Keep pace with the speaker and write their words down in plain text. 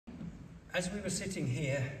As we were sitting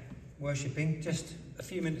here worshipping just a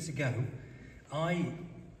few minutes ago, I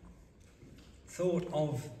thought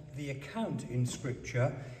of the account in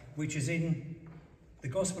Scripture which is in the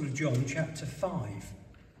Gospel of John, chapter 5.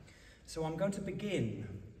 So I'm going to begin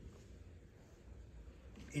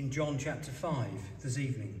in John chapter 5 this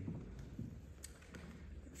evening.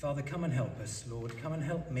 Father, come and help us, Lord. Come and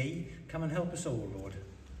help me. Come and help us all, Lord.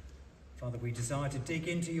 Father, we desire to dig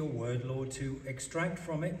into your word, Lord, to extract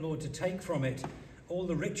from it, Lord, to take from it all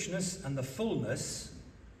the richness and the fullness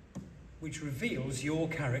which reveals your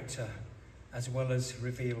character as well as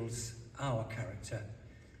reveals our character.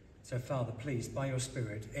 So, Father, please, by your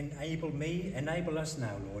Spirit, enable me, enable us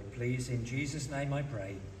now, Lord, please. In Jesus' name I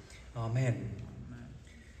pray. Amen. Amen.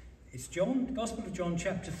 It's Gospel of John,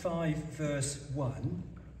 chapter 5, verse 1,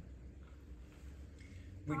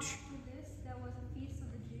 which...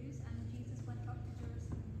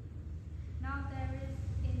 Now there is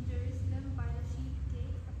in Jerusalem by the sheep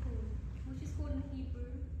gate a pool, which is called in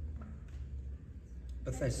Hebrew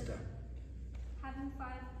Bethesda, having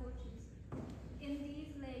 5 porches. In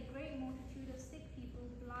these lay a great multitude of sick people,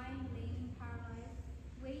 blind, lame, paralyzed,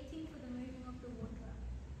 waiting for the moving of the water.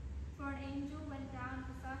 For an angel went down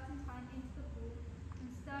at a certain time into the pool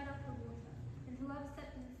and stirred up the water, and whoever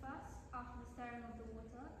stepped in first after the stirring of the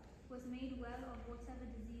water was made well of whatever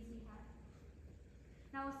disease he had.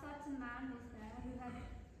 Now a certain man was there who had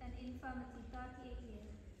an infirmity 38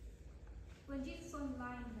 years. When Jesus saw him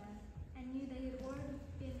lying there, and knew that he had already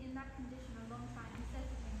been in that condition a long time, he said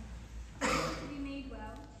to him, "Do you want to be made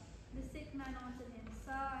well?" The sick man answered him,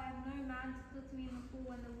 "Sir, I have no man to put me in the pool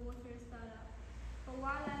when the water is stirred up. But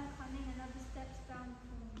while I am coming, another steps down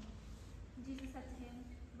before me." Jesus said to him,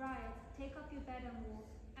 "Rise, take up your bed and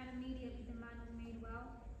walk." And immediately the man was made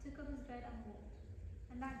well, took up his bed and walked.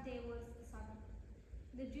 And that day was the Sabbath.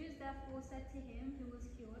 The Jews therefore said to him who was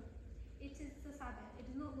cured, "It is the Sabbath.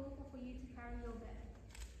 It is not lawful for you to carry your bed."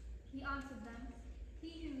 He answered them,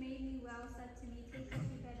 "He who made me well said to me, 'Take up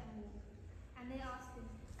your bed and walk.'" And they asked him,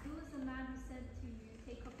 "Who was the man who said to you,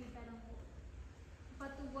 'Take up your bed and walk'?"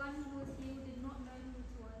 But the one who was healed did not know who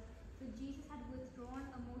it was, for Jesus had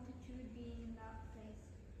withdrawn, a multitude being in that place.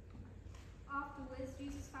 Afterwards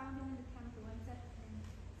Jesus found him in the temple and said to him,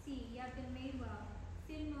 "See, you have been made well.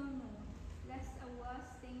 Sin no more, lest a worse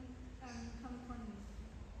thing come upon you."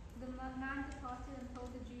 The man departed and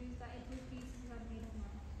told the Jews that it was Jesus who had made him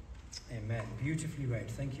well. Amen. Beautifully read.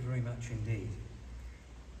 Thank you very much indeed.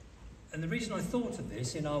 And the reason I thought of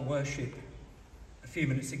this in our worship a few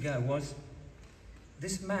minutes ago was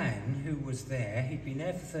this man who was there, he'd been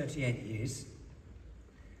there for 38 years.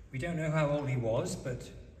 We don't know how old he was,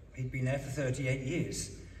 but he'd been there for 38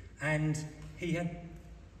 years. And he had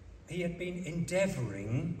been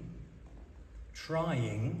endeavouring,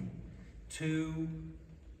 trying to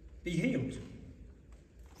be healed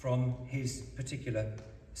from his particular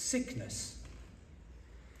sickness.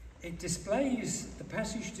 The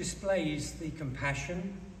passage displays the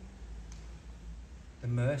compassion, the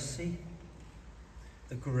mercy,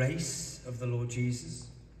 the grace of the Lord Jesus,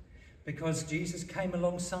 because Jesus came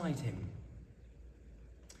alongside him.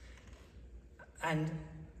 And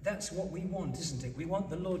that's what we want, isn't it? We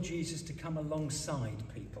want the Lord Jesus to come alongside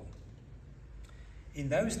people. In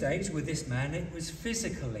those days with this man, it was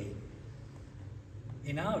physically.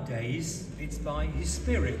 In our days, it's by his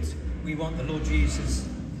Spirit. We want the Lord Jesus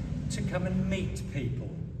to come and meet people.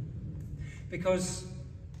 Because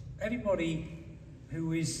everybody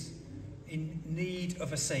who is in need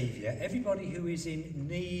of a saviour, everybody who is in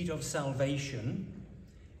need of salvation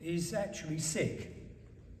is actually sick.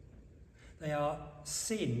 They are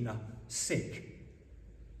sin sick.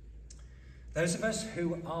 Those of us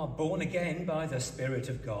who are born again by the Spirit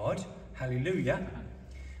of God, hallelujah,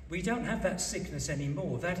 we don't have that sickness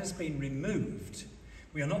anymore. That has been removed.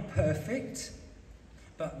 We are not perfect,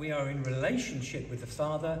 but we are in relationship with the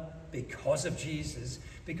Father because of Jesus.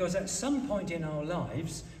 Because at some point in our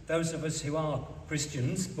lives, those of us who are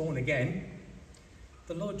Christians, born again,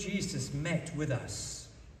 the Lord Jesus met with us.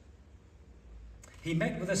 He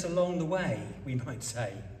met with us along the way, we might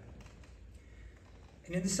say.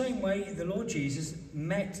 And in the same way, the Lord Jesus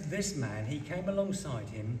met this man. He came alongside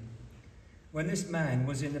him when this man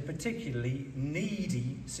was in a particularly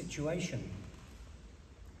needy situation.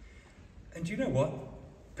 And do you know what?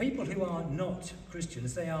 People who are not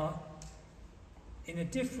Christians, they are in a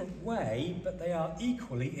different way, but they are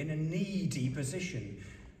equally in a needy position.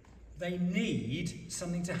 They need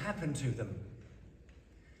something to happen to them.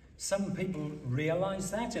 Some people realise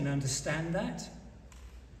that and understand that,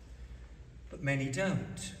 but many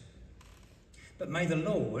don't. But may the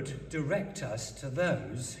Lord direct us to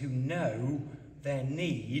those who know their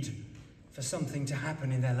need for something to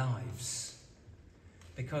happen in their lives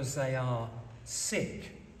because they are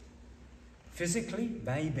sick. Physically,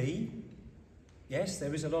 maybe. Yes,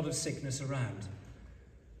 there is a lot of sickness around.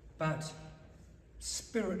 But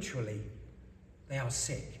spiritually, they are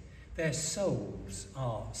sick. Their souls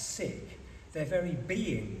are sick. Their very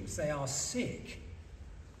beings, they are sick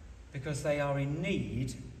because they are in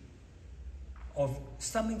need of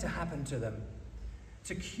something to happen to them,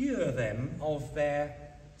 to cure them of their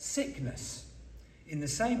sickness. In the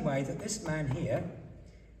same way that this man here,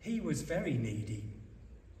 he was very needy.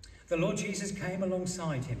 The Lord Jesus came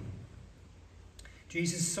alongside him.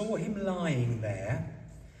 Jesus saw him lying there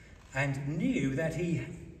and knew that he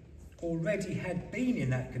already had been in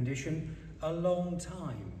that condition a long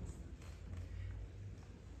time.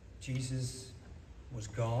 Jesus was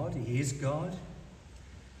God, he is God.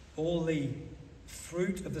 All the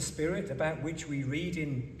fruit of the Spirit about which we read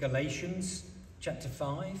in Galatians chapter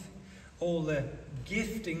 5, all the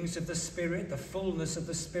giftings of the Spirit, the fullness of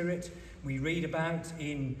the Spirit we read about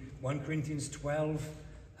in 1 Corinthians 12,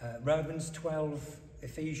 Romans 12,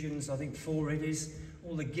 Ephesians, I think 4 it is,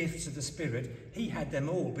 all the gifts of the Spirit. He had them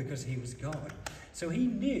all because he was God. So he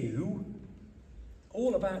knew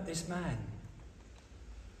all about this man.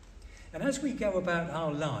 And as we go about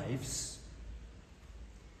our lives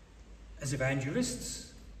as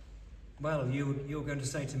evangelists, well, you're going to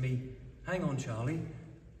say to me, hang on, Charlie,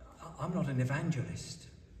 I'm not an evangelist.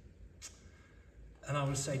 And I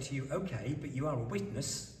will say to you, okay, but you are a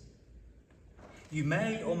witness. You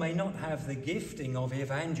may or may not have the gifting of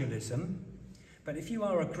evangelism, but if you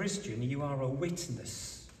are a Christian, you are a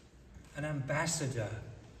witness, an ambassador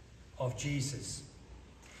of Jesus.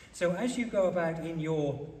 So as you go about in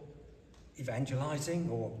your evangelizing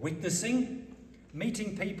or witnessing,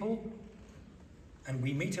 meeting people, and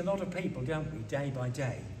we meet a lot of people, don't we, day by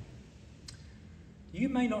day, you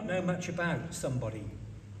may not know much about somebody.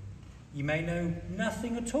 You may know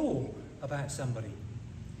nothing at all about somebody.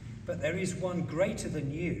 But there is one greater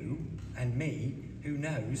than you and me who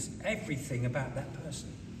knows everything about that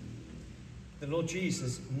person. The Lord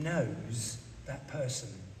Jesus knows that person.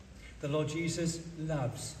 The Lord Jesus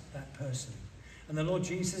loves that person. And the Lord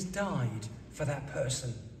Jesus died for that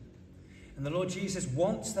person. And the Lord Jesus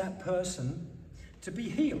wants that person to be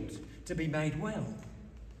healed, to be made well.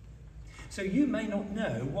 So you may not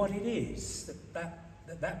know what it is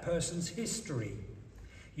that person's history.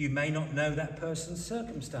 You may not know that person's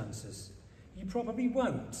circumstances. You probably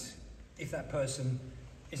won't if that person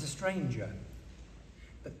is a stranger.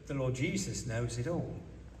 But the Lord Jesus knows it all.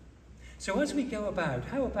 So as we go about,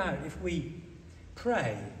 how about if we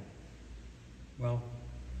pray? Well,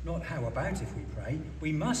 not how about if we pray.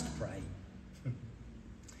 We must pray.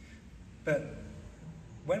 But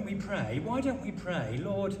when we pray, why don't we pray,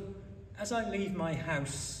 Lord, as I leave my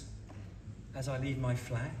house, as I leave my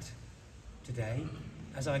flat today,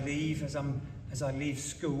 as I leave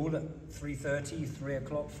school at 3:30, 3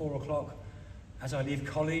 o'clock, 4 o'clock, as I leave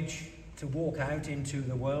college to walk out into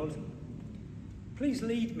the world, please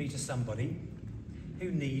lead me to somebody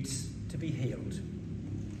who needs to be healed.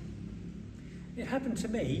 It happened to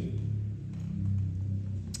me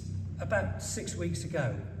about 6 weeks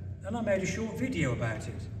ago, and I made a short video about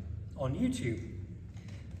it on YouTube.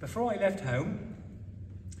 Before I left home,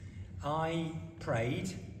 I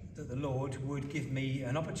prayed that the Lord would give me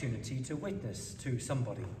an opportunity to witness to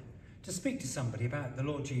somebody, to speak to somebody about the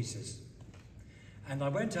Lord Jesus. And I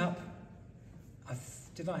went up.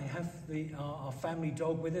 Did I have our family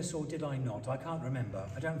dog with us, or did I not? I can't remember.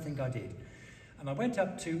 I don't think I did. And I went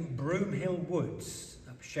up to Broomhill Woods,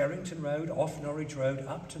 up Sherrington Road, off Norwich Road,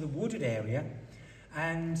 up to the wooded area,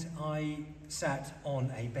 and I sat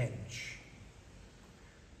on a bench.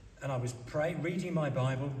 And I was reading my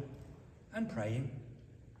Bible and praying.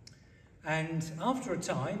 And after a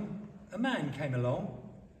time, a man came along,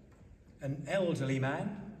 an elderly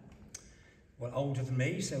man, well, older than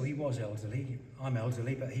me, so he was elderly. I'm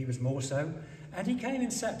elderly, but he was more so. And he came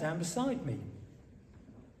and sat down beside me.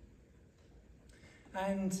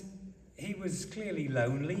 And he was clearly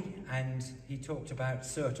lonely, and he talked about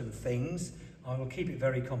certain things. I will keep it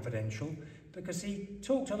very confidential, because he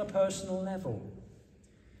talked on a personal level.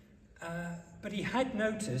 But he had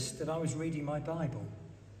noticed that I was reading my Bible.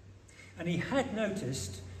 And he had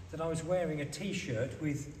noticed that I was wearing a t-shirt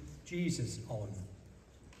with Jesus on.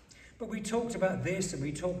 But we talked about this and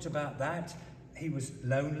we talked about that. He was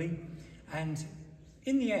lonely. And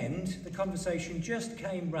in the end, the conversation just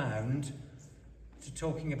came round to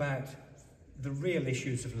talking about the real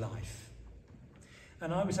issues of life.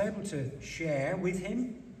 And I was able to share with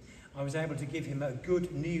him. I was able to give him a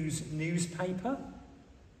good news newspaper,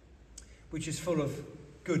 which is full of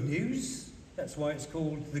good news. That's why it's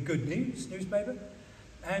called the Good News newspaper.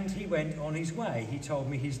 And he went on his way. He told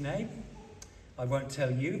me his name. I won't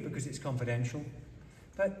tell you because it's confidential.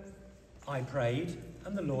 But I prayed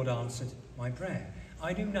and the Lord answered my prayer.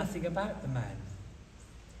 I knew nothing about the man.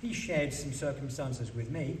 He shared some circumstances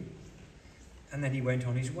with me and then he went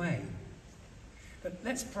on his way. But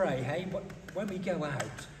let's pray, hey, when we go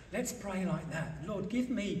out, let's pray like that. Lord, give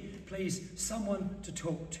me, please, someone to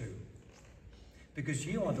talk to. Because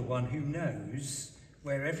you are the one who knows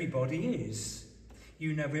where everybody is.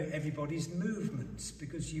 You know everybody's movements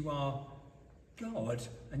because you are God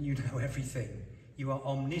and you know everything. You are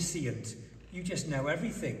omniscient. You just know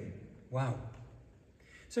everything. Wow.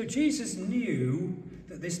 So Jesus knew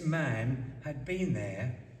that this man had been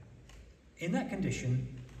there in that condition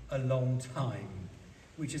a long time,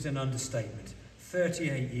 which is an understatement.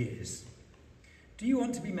 38 years. Do you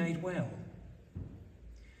want to be made well?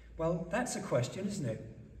 Well, that's a question, isn't it?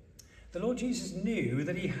 The Lord Jesus knew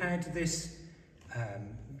that he had this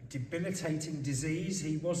debilitating disease.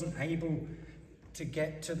 He wasn't able to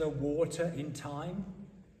get to the water in time.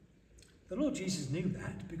 The Lord Jesus knew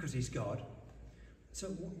that because he's God. So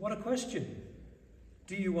what a question.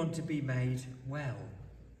 Do you want to be made well?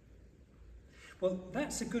 Well,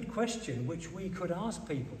 that's a good question which we could ask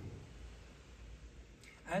people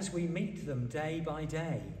as we meet them day by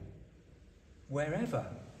day, wherever.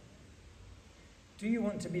 Do you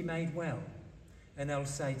want to be made well? And they'll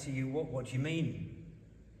say to you, what do you mean?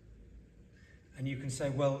 And you can say,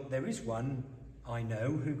 well, there is one I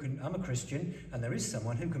know who can, I'm a Christian, and there is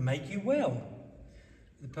someone who can make you well.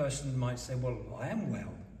 The person might say, well, I am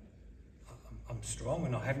well. I'm strong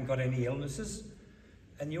and I haven't got any illnesses.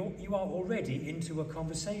 And you are already into a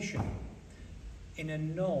conversation in a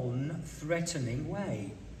non-threatening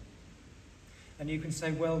way. And you can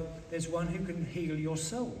say, well, there's one who can heal your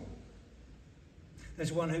soul.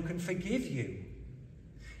 There's one who can forgive you.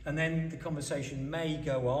 And then the conversation may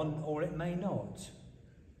go on or it may not,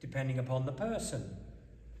 depending upon the person.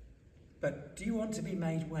 But do you want to be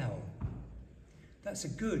made well? That's a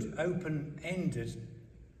good, open-ended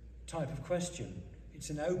type of question. It's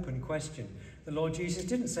an open question. The Lord Jesus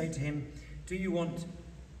didn't say to him, do you want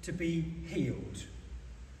to be healed?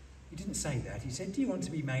 He didn't say that. He said, do you want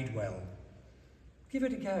to be made well? Give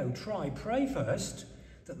it a go. Try. Pray first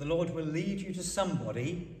that the Lord will lead you to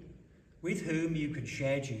somebody with whom you can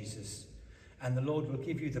share Jesus. And the Lord will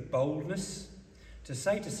give you the boldness to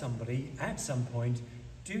say to somebody at some point,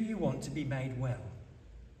 do you want to be made well?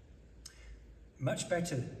 Much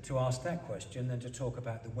better to ask that question than to talk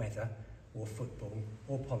about the weather or football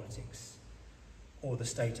or politics or the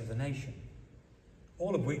state of the nation.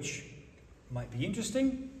 All of which might be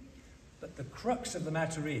interesting, but the crux of the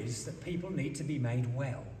matter is that people need to be made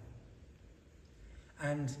well.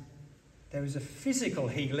 And there is a physical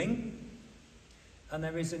healing and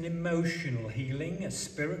there is an emotional healing, a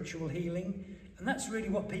spiritual healing, and that's really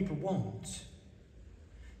what people want.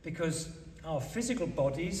 Because our physical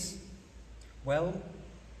bodies, well,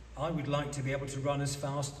 I would like to be able to run as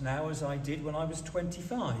fast now as I did when I was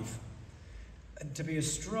 25. And to be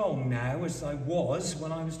as strong now as I was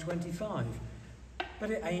when I was 25. But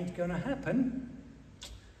it ain't going to happen.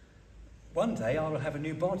 One day I will have a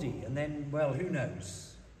new body and then, well, who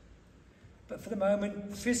knows? But for the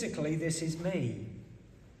moment, physically, this is me.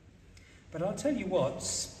 But I'll tell you what,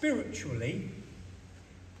 spiritually,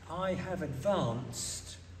 I have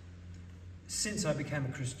advanced since I became a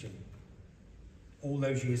Christian. All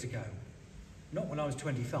those years ago. Not when I was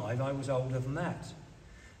 25, I was older than that.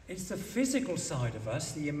 It's the physical side of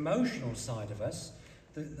us, the emotional side of us,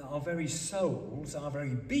 our very souls, our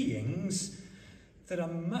very beings, that are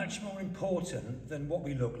much more important than what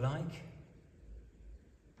we look like.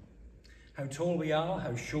 How tall we are,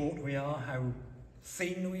 how short we are, how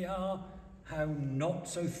thin we are, how not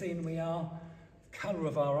so thin we are, colour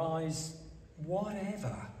of our eyes,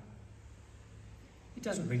 whatever. It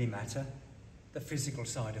doesn't really matter. The physical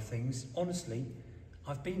side of things, honestly,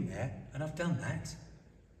 I've been there and I've done that.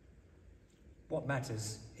 What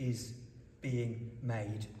matters is being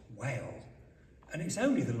made well. And it's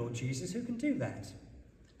only the Lord Jesus who can do that.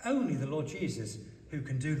 Only the Lord Jesus who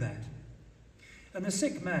can do that. And the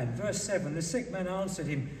sick man, verse 7, the sick man answered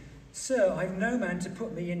him, Sir, I have no man to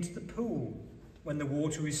put me into the pool when the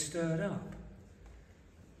water is stirred up.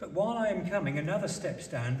 But while I am coming, another steps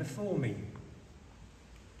down before me.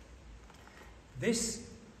 This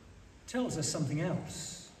tells us something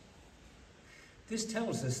else. This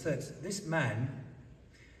tells us that this man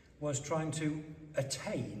was trying to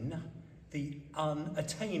attain the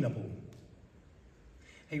unattainable.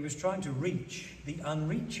 He was trying to reach the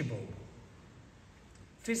unreachable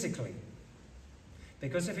physically.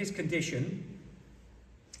 Because of his condition,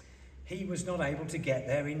 he was not able to get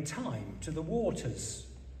there in time to the waters.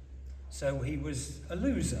 So he was a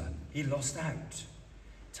loser. He lost out.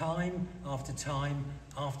 Time after time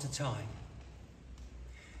after time.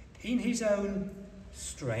 In his own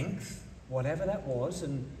strength, whatever that was,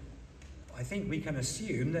 and I think we can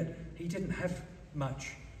assume that he didn't have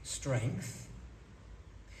much strength.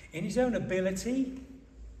 In his own ability,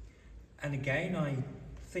 and again I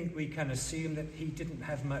think we can assume that he didn't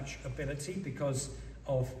have much ability because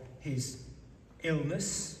of his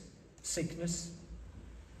illness, sickness.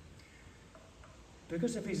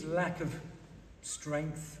 Because of his lack of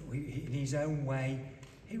strength in his own way,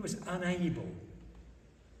 he was unable.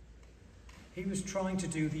 He was trying to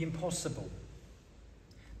do the impossible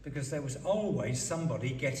because there was always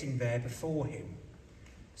somebody getting there before him.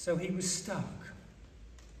 So he was stuck.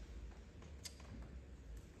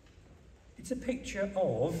 It's a picture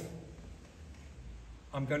of,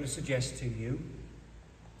 I'm going to suggest to you,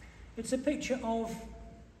 it's a picture of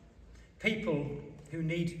people who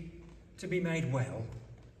need to be made well,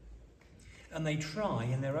 and they try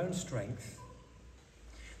in their own strength,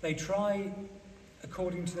 they try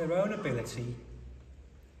according to their own ability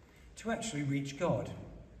to actually reach God.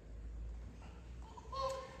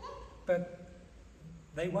 But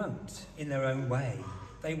they won't in their own way.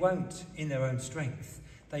 They won't in their own strength.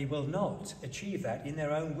 They will not achieve that in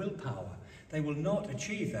their own willpower. They will not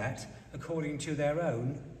achieve that according to their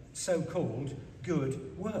own so-called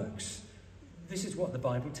good works. This is what the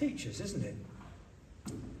Bible teaches, isn't it?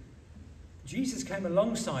 Jesus came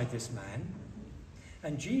alongside this man,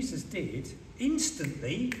 and Jesus did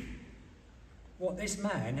instantly what this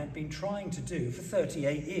man had been trying to do for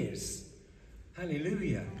 38 years.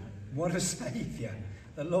 Hallelujah. What a saviour.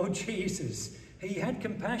 The Lord Jesus. He had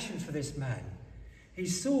compassion for this man. He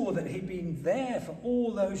saw that he'd been there for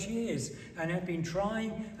all those years and had been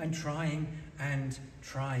trying and trying and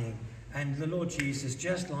trying. And the Lord Jesus,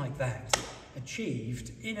 just like that,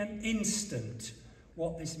 achieved in an instant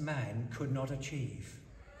what this man could not achieve.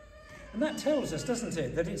 And that tells us, doesn't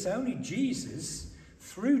it, that it's only Jesus,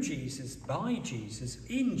 through Jesus, by Jesus,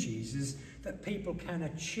 in Jesus, that people can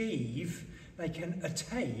achieve, they can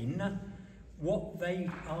attain what they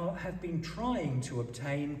have been trying to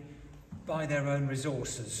obtain by their own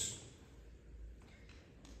resources.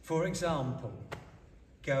 For example,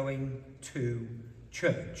 going to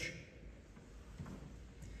church.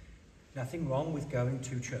 Nothing wrong with going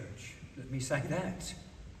to church. Let me say that.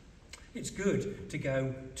 It's good to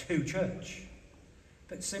go to church.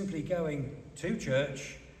 But simply going to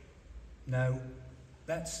church, no,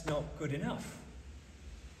 that's not good enough.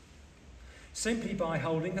 Simply by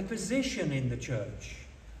holding a position in the church,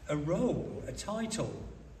 a role, a title,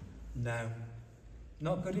 no,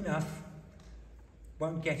 not good enough.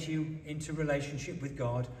 Won't get you into relationship with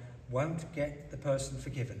God, won't get the person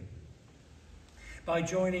forgiven. By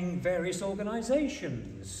joining various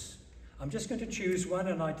organisations. I'm just going to choose one,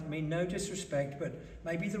 and I mean no disrespect, but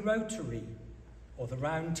maybe the Rotary, or the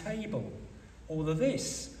Round Table, or the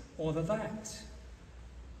this, or the that.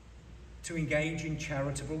 To engage in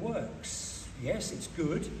charitable works. Yes, it's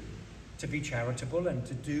good to be charitable and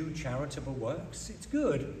to do charitable works. It's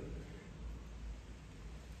good.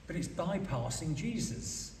 But it's bypassing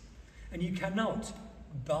Jesus. And you cannot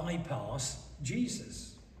bypass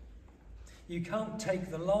Jesus. You can't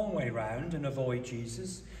take the long way round and avoid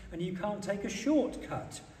Jesus, and you can't take a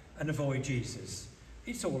shortcut and avoid Jesus.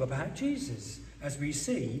 It's all about Jesus, as we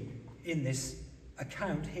see in this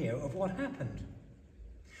account here of what happened.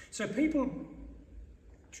 So people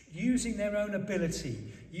using their own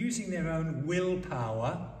ability, using their own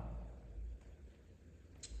willpower,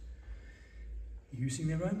 using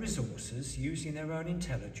their own resources, using their own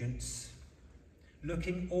intelligence,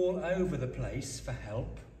 looking all over the place for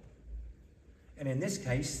help. And in this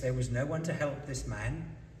case, there was no one to help this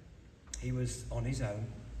man. He was on his own.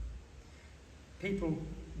 People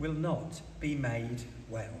will not be made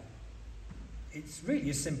well. It's really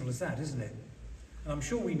as simple as that, isn't it? And I'm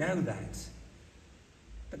sure we know that.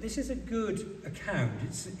 But this is a good account.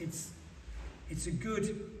 It's a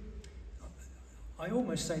good, I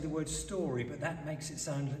almost say the word story, but that makes it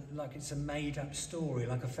sound like it's a made-up story,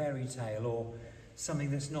 like a fairy tale or something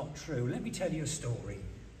that's not true. Let me tell you a story,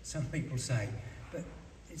 some people say. But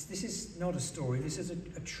this is not a story, this is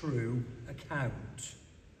a true account.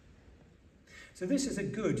 So this is a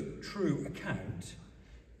good, true account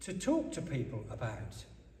to talk to people about.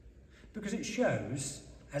 Because it shows,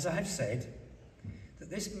 as I have said, that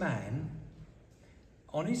this man,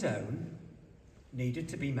 on his own, needed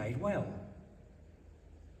to be made well.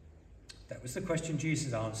 That was the question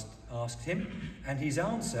Jesus asked him, and his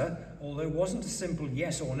answer although it wasn't a simple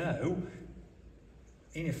yes or no,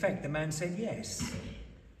 in effect the man said yes,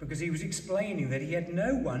 because he was explaining that he had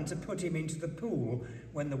no one to put him into the pool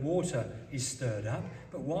when the water is stirred up,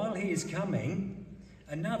 but while he is coming,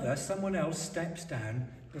 someone else steps down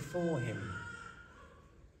before him.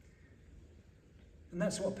 And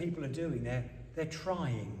that's what people are doing. They're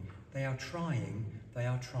trying. They are trying. They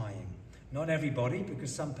are trying. Not everybody,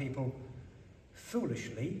 because some people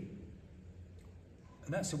foolishly,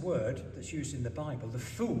 and that's a word that's used in the Bible, the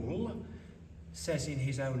fool says in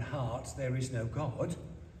his own heart there is no God.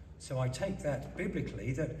 So I take that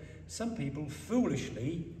biblically, that some people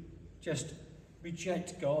foolishly just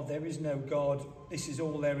reject God. There is no God. This is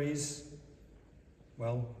all there is.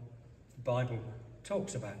 Well, the Bible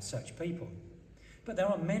talks about such people. But there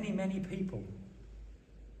are many, many people.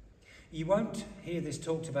 You won't hear this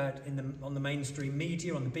talked about on the mainstream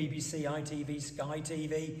media, on the BBC, ITV, Sky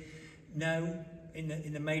TV. No,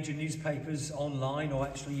 in the major newspapers, online or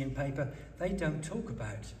actually in paper, they don't talk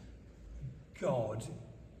about God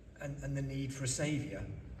and the need for a saviour.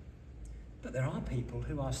 But there are people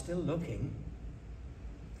who are still looking.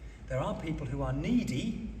 There are people who are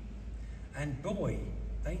needy, and boy,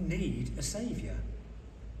 they need a saviour.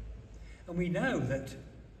 And we know that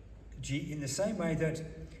in the same way that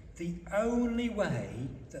the only way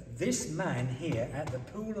that this man here at the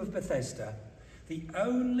pool of Bethesda, the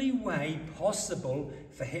only way possible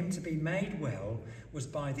for him to be made well was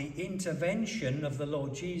by the intervention of the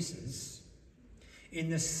Lord Jesus. In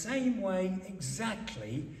the same way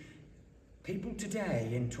exactly, people today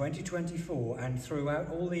in 2024 and throughout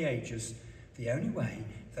all the ages, the only way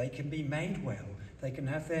they can be made well, they can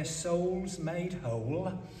have their souls made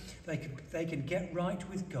whole, they can get right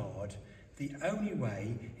with God, the only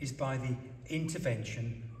way is by the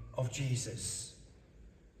intervention of Jesus.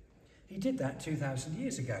 He did that 2,000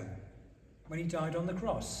 years ago when he died on the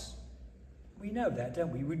cross. We know that,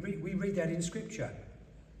 don't we? We read that in Scripture.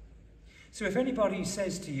 So if anybody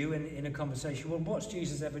says to you in a conversation, well, what's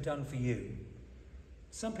Jesus ever done for you?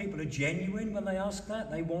 Some people are genuine when they ask that.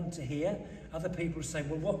 They want to hear. Other people say,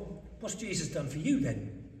 well, what's Jesus done for you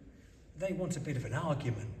then? They want a bit of an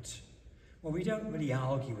argument. Well, we don't really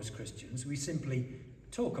argue as Christians. We simply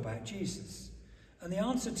talk about Jesus. And the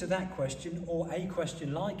answer to that question, or a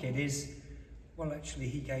question like it, is, well, actually,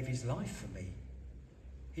 he gave his life for me.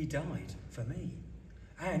 He died for me.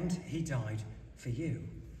 And he died for you.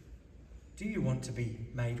 Do you want to be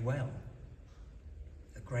made well?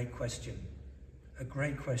 A great question. A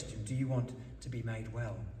great question. Do you want to be made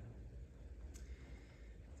well?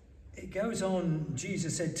 It goes on,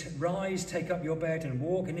 Jesus said, rise, take up your bed and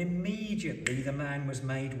walk. And immediately the man was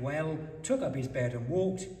made well, took up his bed and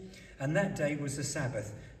walked. And that day was the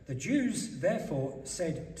Sabbath. The Jews therefore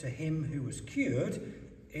said to him who was cured,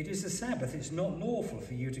 it is the Sabbath, it's not lawful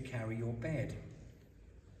for you to carry your bed.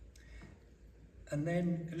 And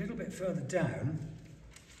then a little bit further down,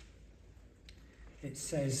 it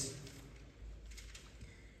says,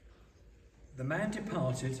 the man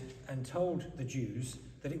departed and told the Jews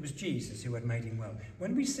that it was Jesus who had made him well.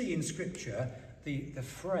 When we see in Scripture the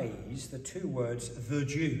phrase, the two words, the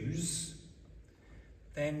Jews,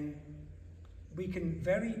 then we can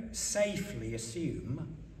very safely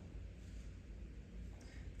assume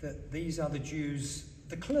that these are the Jews,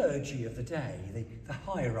 the clergy of the day, the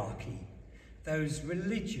hierarchy, those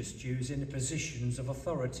religious Jews in the positions of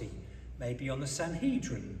authority, maybe on the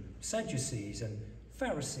Sanhedrin, Sadducees and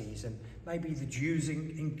Pharisees, and maybe the Jews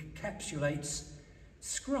encapsulates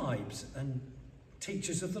scribes and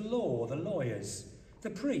teachers of the law, the lawyers, the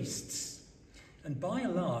priests. And by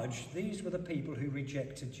and large, these were the people who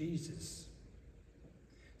rejected Jesus.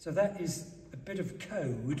 So that is a bit of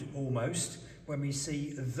code, almost, when we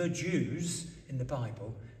see the Jews in the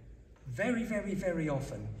Bible. Very, very, very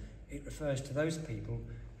often, it refers to those people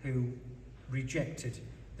who rejected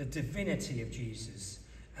the divinity of Jesus,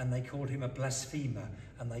 and they called him a blasphemer,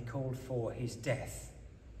 and they called for his death.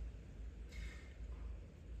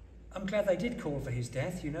 I'm glad they did call for his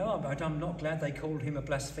death, you know. I'm not glad they called him a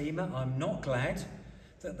blasphemer. I'm not glad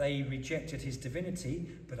that they rejected his divinity,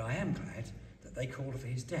 but I am glad that they called for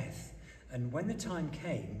his death. And when the time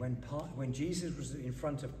came, when Jesus was in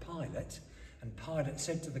front of Pilate, and Pilate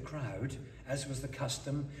said to the crowd, as was the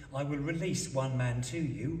custom, I will release one man to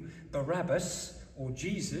you, Barabbas or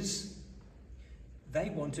Jesus, they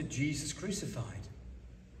wanted Jesus crucified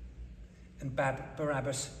and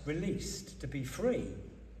Barabbas released to be free.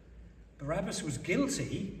 Barabbas was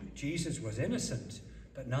guilty, Jesus was innocent,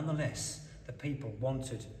 but nonetheless, the people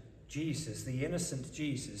wanted Jesus, the innocent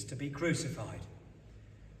Jesus, to be crucified.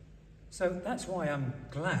 So that's why I'm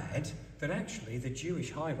glad that actually the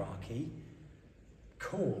Jewish hierarchy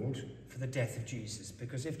called for the death of Jesus,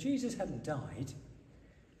 because if Jesus hadn't died,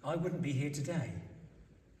 I wouldn't be here today.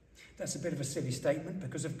 That's a bit of a silly statement,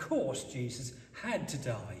 because of course Jesus had to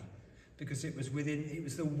die, because it was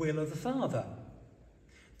the will of the Father.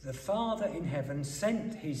 The Father in heaven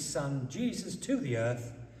sent his Son Jesus to the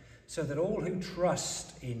earth so that all who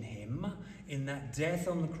trust in him, in that death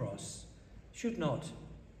on the cross, should not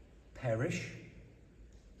perish,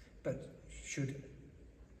 but should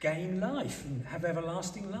gain life and have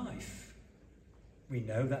everlasting life. We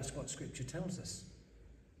know that's what Scripture tells us.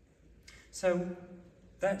 So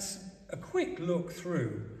that's a quick look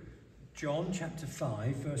through John chapter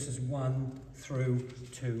 5, verses 1 through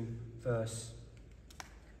to verse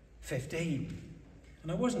 15.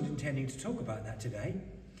 And I wasn't intending to talk about that today,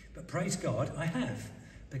 but praise God, I have.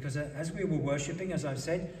 Because as we were worshipping, as I've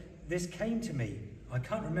said, this came to me. I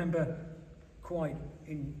can't remember quite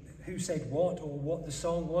who said what or what the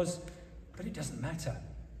song was, but it doesn't matter.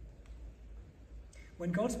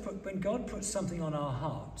 When God puts something on our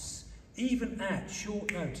hearts, even at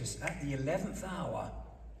short notice, at the 11th hour,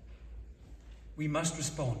 we must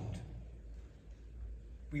respond.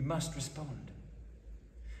 We must respond.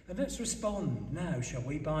 And let's respond now, shall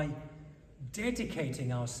we, by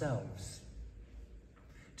dedicating ourselves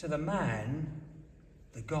to the man,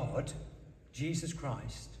 the God, Jesus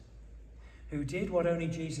Christ, who did what only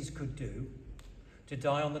Jesus could do, to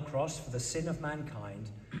die on the cross for the sin of mankind,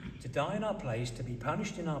 to die in our place, to be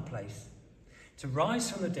punished in our place, to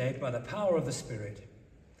rise from the dead by the power of the Spirit,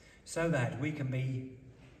 so that we can be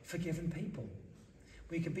forgiven people.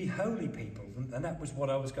 We can be holy people. And that was what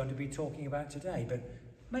I was going to be talking about today, but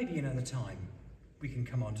maybe another time we can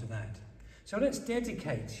come on to that. So let's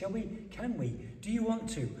dedicate, shall we? Can we? Do you want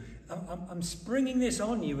to? I'm springing this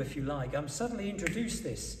on you, if you like. I'm suddenly introduced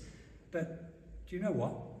this. But do you know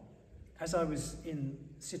what? As I was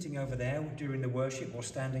sitting over there during the worship or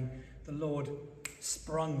standing, the Lord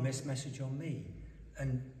sprung this message on me.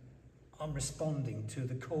 And I'm responding to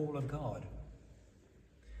the call of God.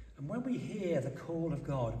 And when we hear the call of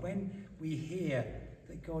God, when we hear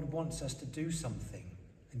that God wants us to do something,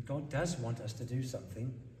 and God does want us to do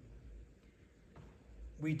something,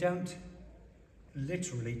 we don't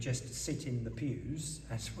literally just sit in the pews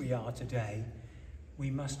as we are today.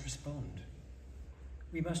 We must respond.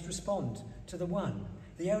 We must respond to the one,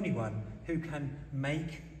 the only one who can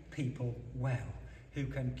make people well, who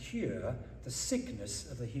can cure the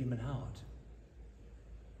sickness of the human heart.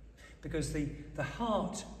 Because the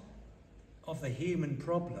heart of the human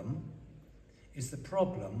problem is the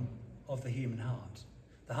problem of the human heart.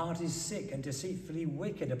 The heart is sick and deceitfully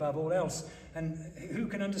wicked above all else. And who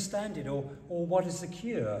can understand it? Or what is the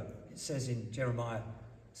cure? It says in Jeremiah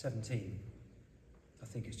 17. I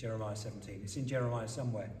think it's Jeremiah 17. It's in Jeremiah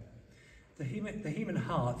somewhere. The human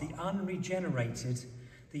heart, the unregenerated,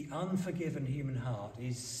 the unforgiven human heart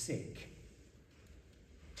is sick.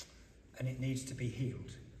 And it needs to be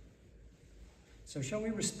healed. So shall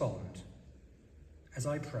we respond, as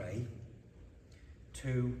I pray,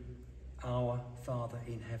 to our Father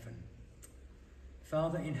in heaven.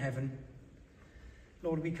 Father in heaven,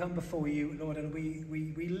 Lord, we come before you, Lord, and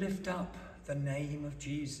we lift up the name of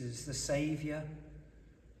Jesus, the Saviour,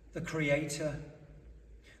 the Creator,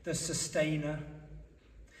 the Sustainer,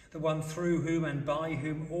 the one through whom and by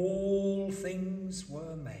whom all things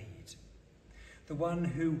were made, the one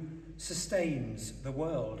who sustains the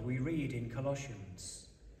world, we read in Colossians,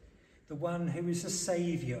 the one who is the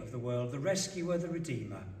Saviour of the world, the rescuer, the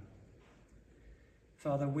Redeemer.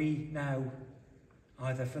 Father, we now,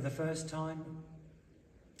 either for the first time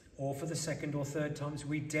or for the second or third times,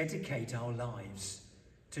 we dedicate our lives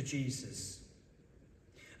to Jesus.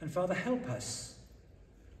 And Father, help us,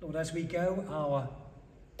 Lord, as we live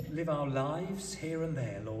our lives here and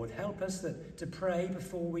there, Lord. Help us to pray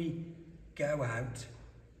before we go out.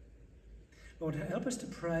 Lord, help us to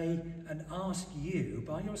pray and ask you,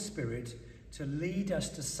 by your Spirit, to lead us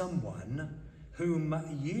to someone whom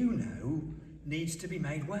you know needs to be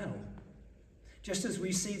made well. Just as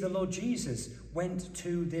we see the Lord Jesus went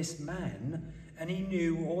to this man and he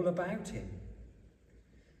knew all about him.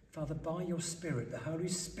 Father, by your Spirit, the Holy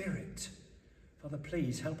Spirit, Father,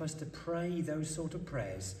 please help us to pray those sort of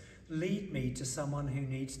prayers. Lead me to someone who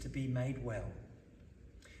needs to be made well,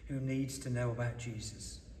 who needs to know about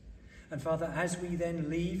Jesus. And Father, as we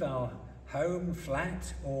then leave our home,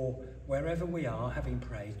 flat, or wherever we are, having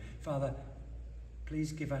prayed, Father,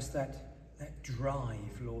 please give us that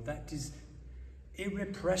drive, Lord, that is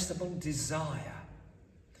irrepressible desire,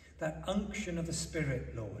 that unction of the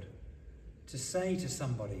Spirit, Lord, to say to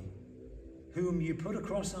somebody whom you put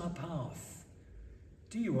across our path,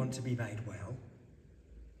 do you want to be made well?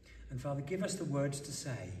 And Father, give us the words to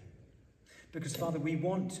say. Because, Father, we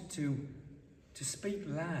want to speak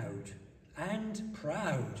loud and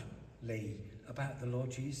proudly about the Lord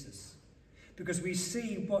Jesus. Because we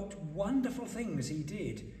see what wonderful things he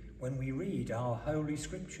did when we read our holy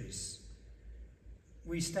scriptures.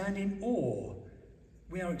 We stand in awe.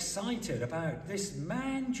 We are excited about this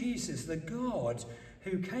man, Jesus, the God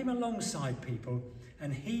who came alongside people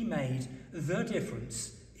and he made the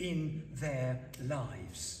difference in their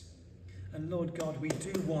lives. And Lord God, we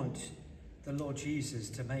do want the Lord Jesus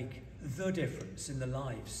to make the difference in the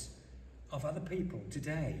lives of other people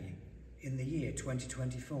today in the year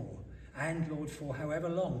 2024. And Lord, for however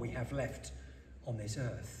long we have left on this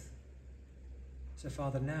earth. So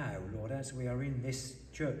Father, now, Lord, as we are in this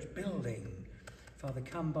church building, Father,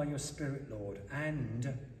 come by your Spirit, Lord,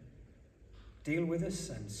 and deal with us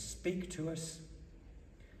and speak to us.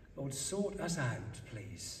 Lord, sort us out,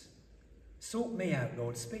 please. Sort me out,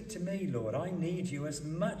 Lord. Speak to me, Lord. I need you as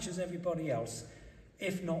much as everybody else,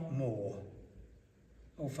 if not more.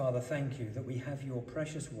 Oh, Father, thank you that we have your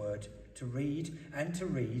precious word to read and to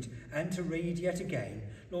read and to read yet again.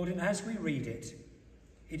 Lord, and as we read it,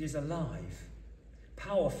 it is alive,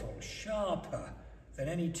 powerful, sharper than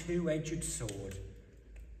any two-edged sword.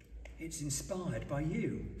 It's inspired by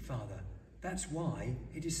you, Father. That's why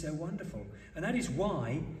it is so wonderful. And that is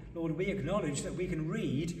why, Lord, we acknowledge that we can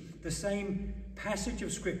read the same passage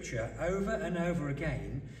of Scripture over and over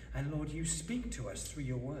again, and Lord, you speak to us through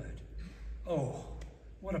your word. Oh,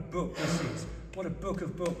 what a book this is. What a book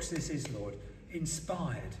of books this is, Lord.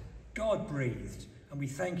 Inspired, God-breathed. And we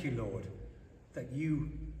thank you, Lord, that you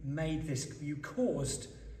made this, you caused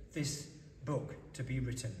this book to be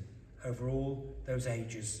written over all those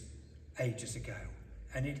ages ago.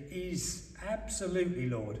 And it is absolutely,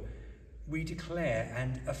 Lord, we declare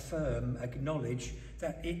and affirm, acknowledge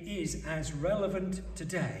that it is as relevant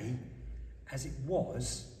today as it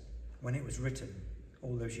was when it was written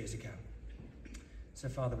all those years ago. So,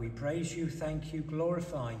 Father, we praise you, thank you,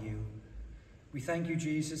 glorify you. We thank you,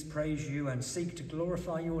 Jesus, praise you, and seek to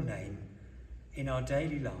glorify your name in our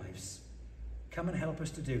daily lives. Come and help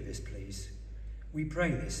us to do this, please. We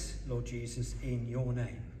pray this, Lord Jesus, in your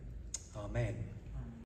name. Amen.